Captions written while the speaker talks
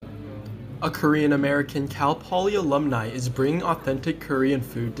A Korean-American Cal Poly alumni is bringing authentic Korean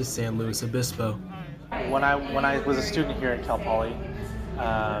food to San Luis Obispo. When I was a student here at Cal Poly,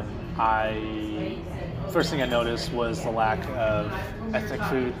 I first thing I noticed was the lack of ethnic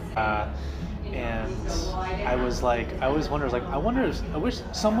food, and I always wondered, I wish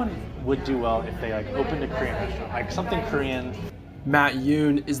someone would do well if they opened a Korean restaurant, something Korean. Matt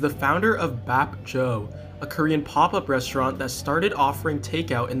Yoon is the founder of Bap Jo, a Korean pop-up restaurant that started offering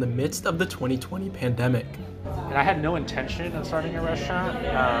takeout in the midst of the 2020 pandemic. And I had no intention of starting a restaurant.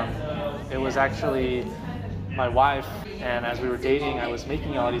 It was actually my wife, and as we were dating, I was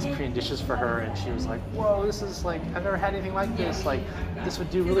making all these Korean dishes for her, and she was like, "Whoa, this is I've never had anything like this. This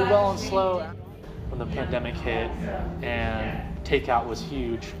would do really well and slow." When the pandemic hit and takeout was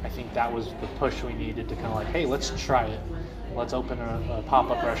huge, I think that was the push we needed to hey, let's try it. Let's open a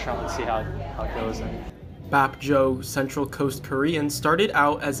pop-up restaurant. Let's see how it goes. Bap Jo Central Coast Korean started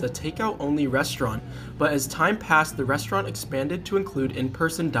out as a takeout-only restaurant, but as time passed, the restaurant expanded to include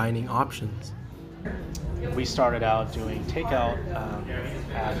in-person dining options. We started out doing takeout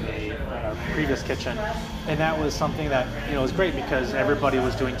at our previous kitchen, and that was something that was great because everybody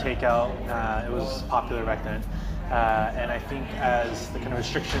was doing takeout. It was popular back then. And I think as the kind of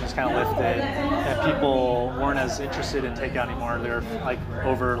restrictions lifted and people weren't as interested in takeout anymore, they're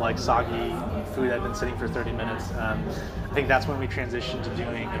over soggy food that had been sitting for 30 minutes. I think that's when we transitioned to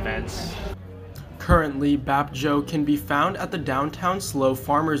doing events. Currently, Bap Jo can be found at the downtown Slow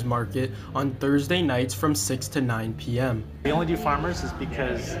Farmers Market on Thursday nights from 6 to 9 p.m. We only do farmers is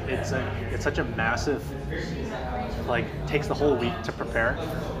because it's such a massive, takes the whole week to prepare.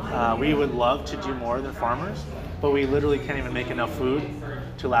 We would love to do more than farmers, but we literally can't even make enough food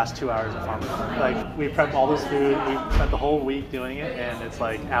to last 2 hours of farmers. We prep all this food, we spent the whole week doing it, and it's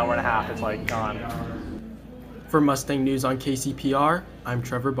hour and a half, it's gone. For Mustang News on KCPR, I'm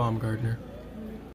Trevor Baumgardner.